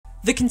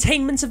The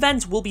Containment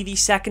event will be the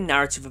second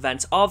narrative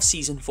event of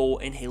Season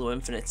 4 in Halo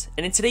Infinite,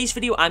 and in today's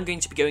video I'm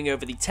going to be going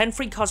over the 10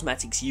 free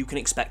cosmetics you can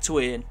expect to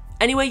earn.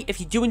 Anyway, if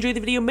you do enjoy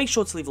the video, make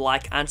sure to leave a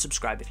like and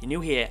subscribe if you're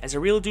new here, as I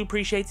really do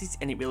appreciate it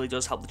and it really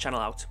does help the channel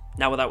out.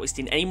 Now without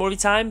wasting any more of your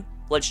time,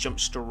 let's jump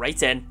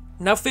straight in.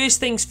 Now first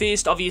things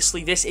first,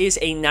 obviously this is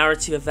a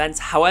narrative event,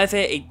 however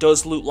it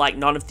does look like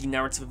none of the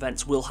narrative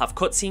events will have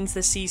cutscenes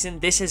this season.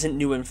 This isn't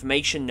new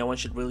information, no one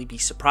should really be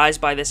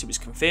surprised by this, it was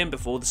confirmed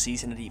before the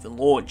season had even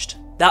launched.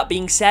 That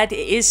being said,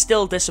 it is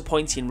still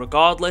disappointing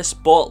regardless,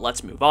 but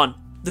let's move on.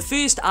 The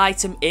first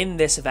item in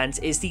this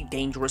event is the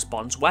Dangerous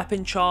Bonds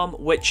weapon charm,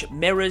 which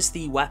mirrors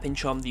the weapon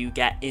charm that you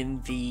get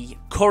in the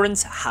current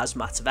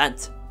Hazmat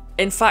event.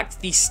 In fact,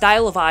 the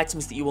style of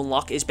items that you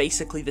unlock is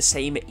basically the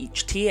same at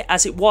each tier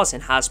as it was in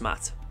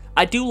Hazmat.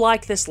 I do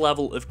like this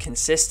level of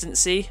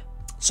consistency,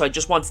 so I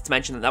just wanted to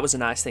mention that was a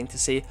nice thing to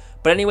see.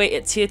 But anyway,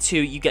 at tier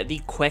 2 you get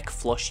the Quick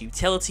Flush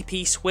utility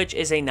piece, which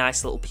is a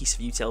nice little piece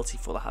of utility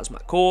for the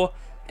Hazmat core.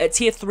 At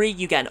tier 3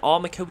 you get an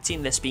armor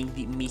coating, this being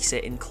the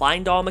Mesa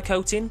Inclined armor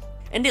coating,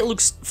 and it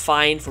looks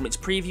fine from its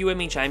preview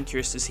image. I'm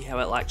curious to see how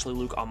it'll actually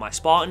look on my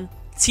Spartan.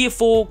 Tier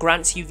 4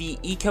 grants you the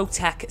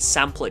Ecotech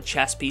Sampler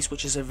chest piece,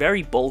 which is a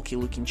very bulky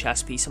looking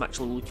chest piece. I'm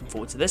actually looking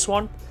forward to this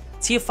one.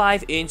 Tier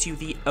 5 earns you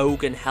the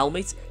Ogun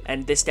helmet,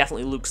 and this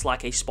definitely looks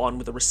like a spawn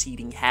with a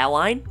receding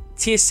hairline.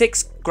 Tier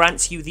 6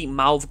 grants you the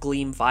Mauve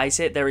Gleam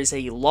visor. There is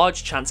a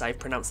large chance I've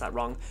pronounced that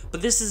wrong,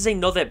 but this is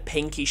another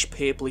pinkish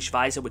purplish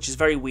visor, which is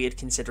very weird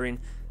considering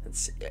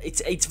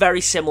it's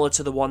very similar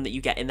to the one that you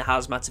get in the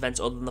Hazmat event,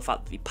 other than the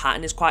fact that the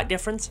pattern is quite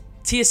different.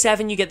 Tier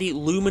 7 you get the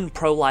Lumen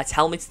Pro Light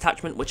helmet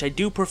attachment, which I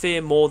do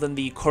prefer more than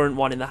the current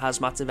one in the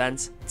Hazmat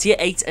event. Tier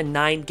 8 and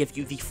 9 give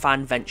you the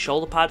Fan Vent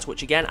shoulder pads,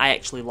 which again I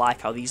actually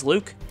like how these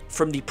look.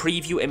 From the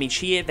preview image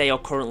here, they are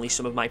currently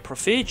some of my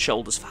preferred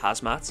shoulders for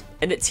Hazmat.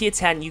 And at tier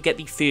 10 you get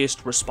the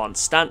First Response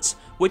stance,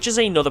 which is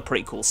another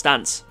pretty cool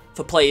stance.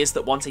 For players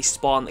that want a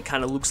spawn that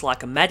kind of looks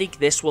like a medic,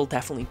 this will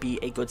definitely be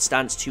a good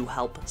stance to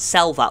help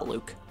sell that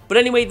look. But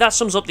anyway, that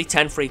sums up the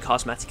 10 free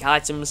cosmetic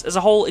items. As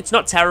a whole, it's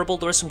not terrible,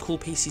 there are some cool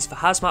pieces for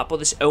Hazmat, but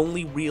this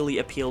only really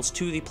appeals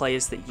to the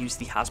players that use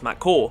the Hazmat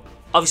core.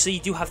 Obviously,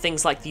 you do have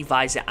things like the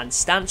visor and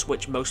stance,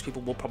 which most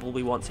people will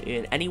probably want to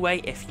earn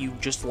anyway, if you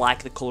just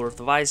like the colour of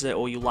the visor,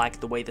 or you like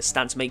the way the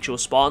stance makes your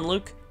spawn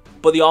look.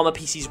 But the armor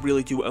pieces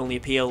really do only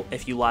appeal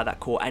if you like that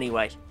core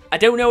anyway. I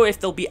don't know if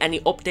there'll be any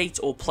update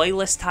or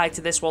playlist tied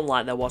to this one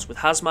like there was with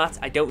Hazmat.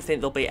 I don't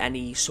think there'll be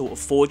any sort of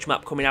Forge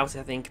map coming out.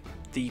 I think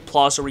the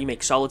Plaza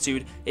Remake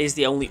Solitude is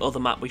the only other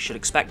map we should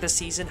expect this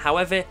season.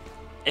 However,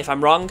 if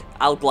I'm wrong,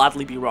 I'll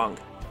gladly be wrong.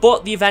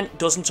 But the event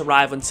doesn't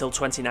arrive until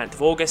 29th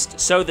of August,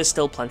 so there's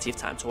still plenty of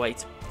time to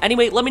wait.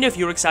 Anyway, let me know if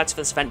you're excited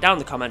for this event down in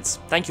the comments.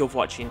 Thank you all for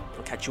watching.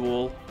 I'll catch you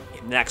all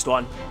in the next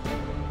one.